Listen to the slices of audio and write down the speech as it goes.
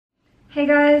Hey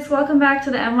guys, welcome back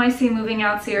to the NYC Moving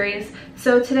Out series.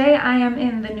 So today I am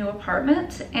in the new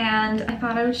apartment and I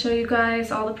thought I would show you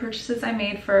guys all the purchases I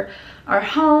made for our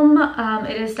home.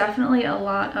 It is definitely a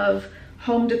lot of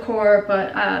home decor,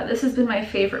 but this has been my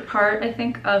favorite part, I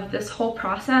think, of this whole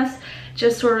process.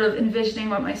 Just sort of envisioning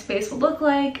what my space will look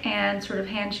like and sort of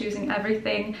hand choosing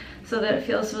everything so that it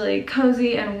feels really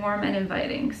cozy and warm and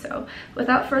inviting. So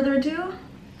without further ado,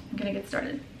 I'm gonna get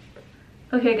started.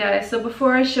 Okay guys, so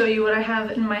before I show you what I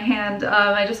have in my hand,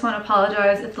 I just want to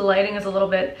apologize if the lighting is a little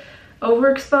bit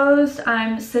overexposed.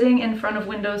 I'm sitting in front of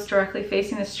windows directly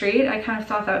facing the street. I kind of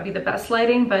thought that would be the best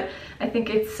lighting, but I think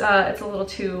it's a little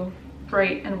too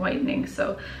bright and whitening,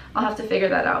 so I'll have to figure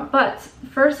that out. But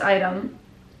first item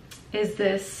is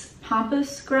this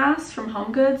pampas grass from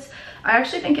Home Goods. I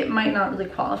actually think it might not really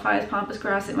qualify as pampas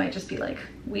grass, it might just be like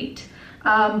wheat.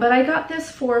 But I got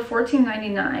this for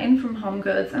 $14.99 from Home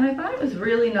Goods and I thought it was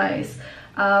really nice.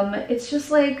 It's just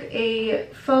like a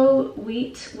faux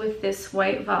wheat with this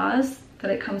white vase that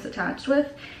it comes attached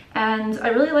with, and I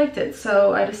really liked it,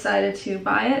 so I decided to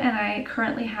buy it and I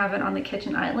currently have it on the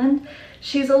kitchen island.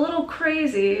 She's a little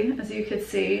crazy, as you could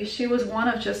see. She was one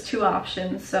of just two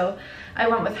options, so I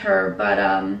went with her, but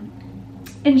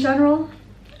in general,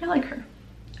 I like her.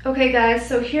 Okay guys,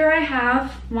 so here I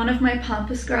have one of my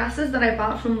pampas grasses that I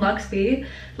bought from Luxby.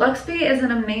 Luxby is an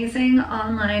amazing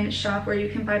online shop where you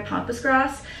can buy pampas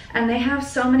grass, and they have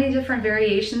so many different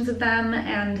variations of them,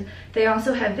 and they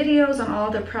also have videos on all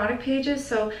their product pages,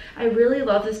 so I really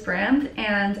love this brand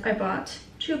and I bought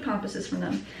two pampases from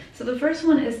them. So the first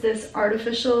one is this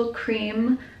artificial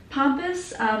cream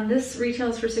pampas. This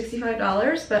retails for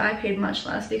 $65, but I paid much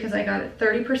less because I got it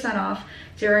 30% off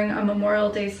during a Memorial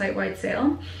Day site-wide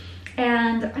sale.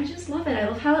 And I just love it. I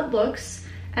love how it looks,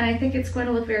 and I think it's going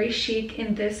to look very chic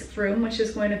in this room, which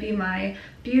is going to be my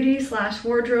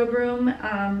beauty/wardrobe room.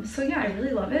 So yeah, I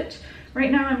really love it. Right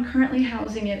now I'm currently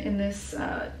housing it in this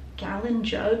gallon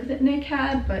jug that Nick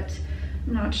had, but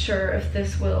I'm not sure if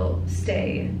this will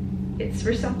stay its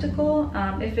receptacle.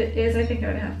 If it is, I think I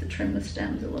would have to trim the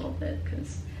stems a little bit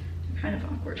because they're kind of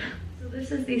awkward. So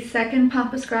this is the second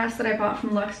pampas grass that I bought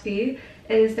from Luxby.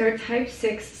 It is their Type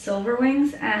 6 Silver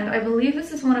Wings, and I believe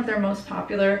this is one of their most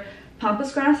popular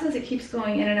pampas grasses. It keeps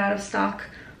going in and out of stock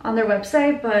on their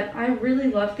website, but I really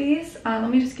love these. Let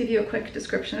me just give you a quick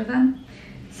description of them.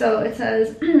 So it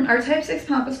says, our Type 6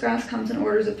 pampas grass comes in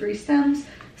orders of 3 stems,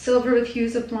 silver with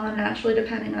hues of blonde naturally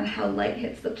depending on how light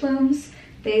hits the plumes.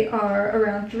 They are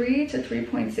around 3 to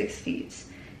 3.6 feet,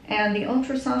 and the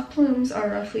ultra soft plumes are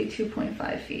roughly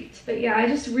 2.5 feet. But yeah, I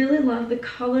just really love the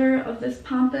color of this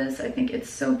pampas. I think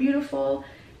it's so beautiful,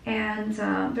 and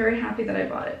very happy that I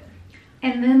bought it.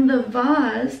 And then the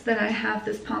vase that I have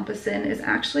this pampas in is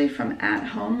actually from At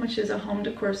Home, which is a home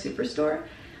decor superstore.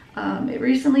 It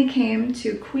recently came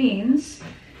to Queens,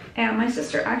 and my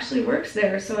sister actually works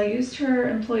there, so I used her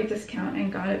employee discount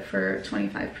and got it for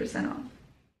 25% off.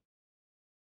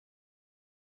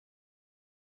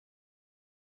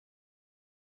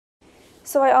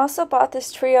 So I also bought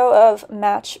this trio of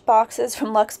match boxes from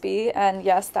Luxby, and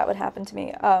yes, that would happen to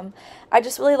me. I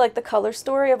just really like the color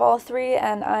story of all three,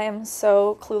 and I am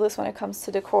so clueless when it comes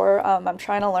to decor. I'm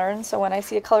trying to learn, so when I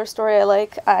see a color story I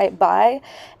like, I buy.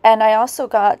 And I also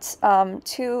got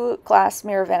 2 glass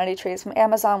mirror vanity trays from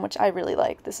Amazon, which I really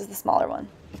like. This is the smaller one.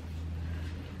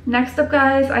 Next up,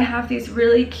 guys, I have these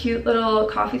really cute little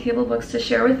coffee table books to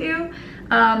share with you.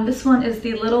 This one is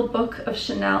the Little Book of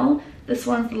Chanel. This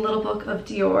one's the Little Book of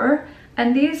Dior,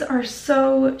 and these are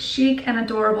so chic and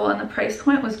adorable, and the price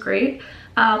point was great.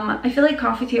 I feel like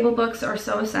coffee table books are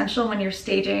so essential when you're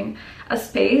staging a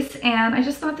space, and I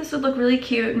just thought this would look really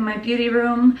cute in my beauty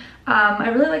room. I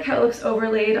really like how it looks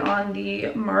overlaid on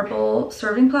the marble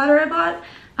serving platter I bought,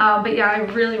 but yeah, I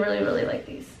really like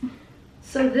these.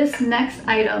 So this next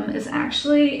item is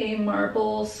actually a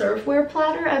marble serveware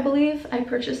platter, I believe. I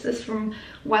purchased this from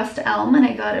West Elm and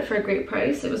I got it for a great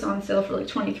price. It was on sale for like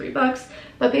 23 bucks.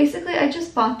 But basically I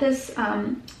just bought this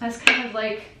as kind of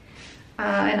like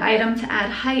an item to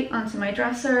add height onto my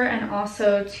dresser, and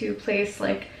also to place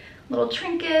like little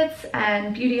trinkets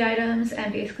and beauty items,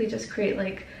 and basically just create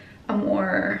like a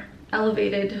more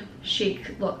elevated,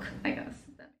 chic look, I guess.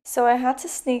 So I had to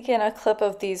sneak in a clip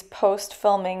of these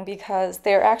post-filming because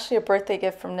they're actually a birthday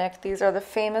gift from Nick. These are the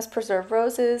famous preserved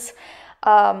roses.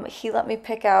 He let me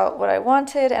pick out what I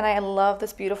wanted, and I love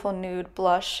this beautiful nude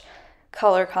blush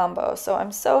color combo. So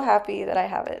I'm so happy that I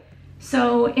have it.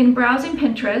 So in browsing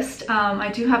Pinterest, I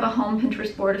do have a home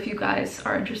Pinterest board if you guys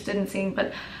are interested in seeing,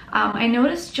 but I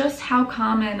noticed just how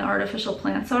common artificial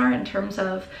plants are in terms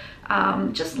of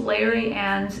just layering.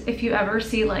 And if you ever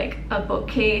see like a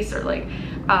bookcase or like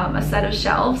a set of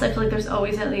shelves, I feel like there's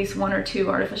always at least 1 or 2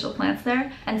 artificial plants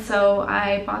there. And so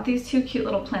I bought these 2 cute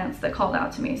little plants that called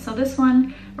out to me. So this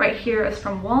one right here is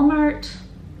from Walmart.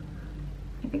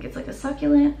 I think it's like a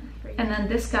succulent. And then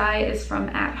this guy is from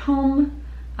At Home.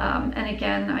 And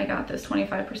again, I got this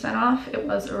 25% off. It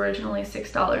was originally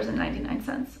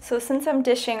 $6.99. So since I'm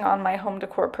dishing on my home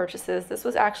decor purchases, this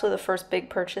was actually the first big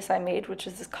purchase I made, which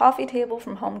is this coffee table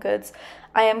from Home Goods.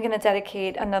 I am going to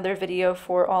dedicate another video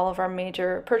for all of our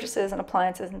major purchases and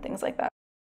appliances and things like that.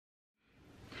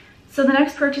 So the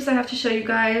next purchase I have to show you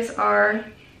guys are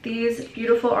these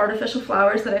beautiful artificial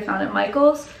flowers that I found at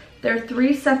Michael's. They're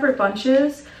 3 separate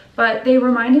bunches, but they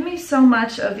reminded me so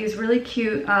much of these really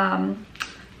cute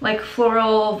like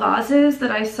floral vases that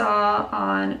I saw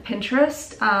on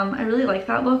Pinterest. I really like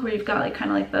that look where you've got like kind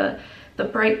of like the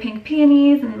bright pink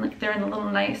peonies and like they're in a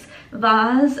little nice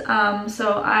vase.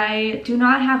 So I do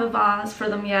not have a vase for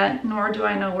them yet, nor do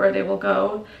I know where they will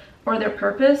go or their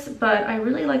purpose, but I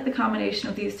really like the combination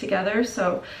of these together.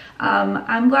 So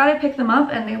I'm glad I picked them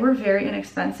up, and they were very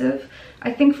inexpensive.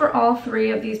 I think for all 3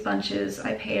 of these bunches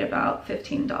I paid about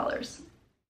 $15.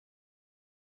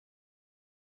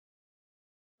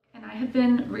 I had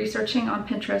been researching on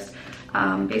Pinterest,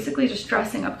 basically just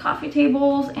dressing up coffee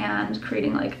tables and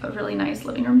creating like a really nice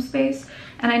living room space.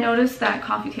 And I noticed that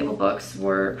coffee table books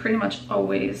were pretty much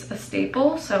always a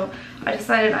staple, so I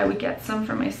decided I would get some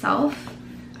for myself.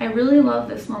 I really love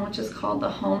this one, which is called the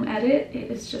Home Edit. It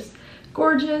is just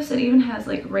gorgeous. It even has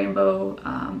like rainbow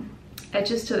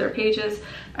edges to their pages.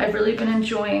 I've really been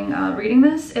enjoying reading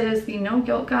this. It is the No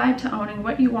Guilt Guide to Owning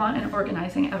What You Want and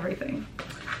Organizing Everything.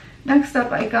 Next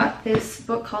up, I got this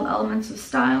book called Elements of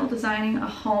Style, Designing a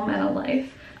Home and a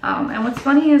Life. And what's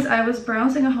funny is I was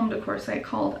browsing a home decor site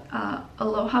called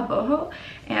Aloha Boho,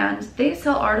 and they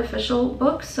sell artificial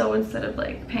books. So instead of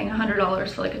like paying $100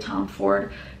 for like a Tom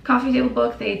Ford coffee table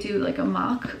book, they do like a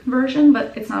mock version,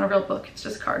 but it's not a real book, it's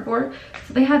just cardboard.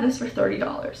 So they had this for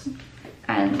 $30.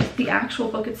 And the actual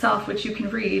book itself, which you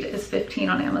can read, is $15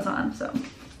 on Amazon. So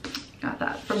got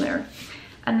that from there.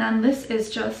 And then this is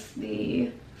just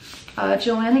the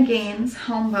Joanna Gaines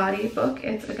Homebody book.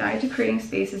 It's a guide to creating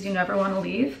spaces you never want to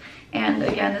leave. And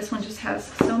again, this one just has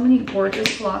so many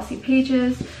gorgeous glossy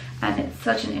pages, and it's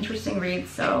such an interesting read.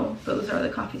 So those are the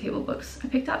coffee table books I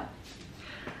picked up.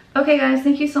 Okay guys,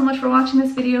 thank you so much for watching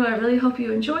this video. I really hope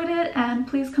you enjoyed it, and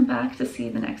please come back to see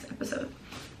the next episode.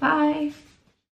 Bye!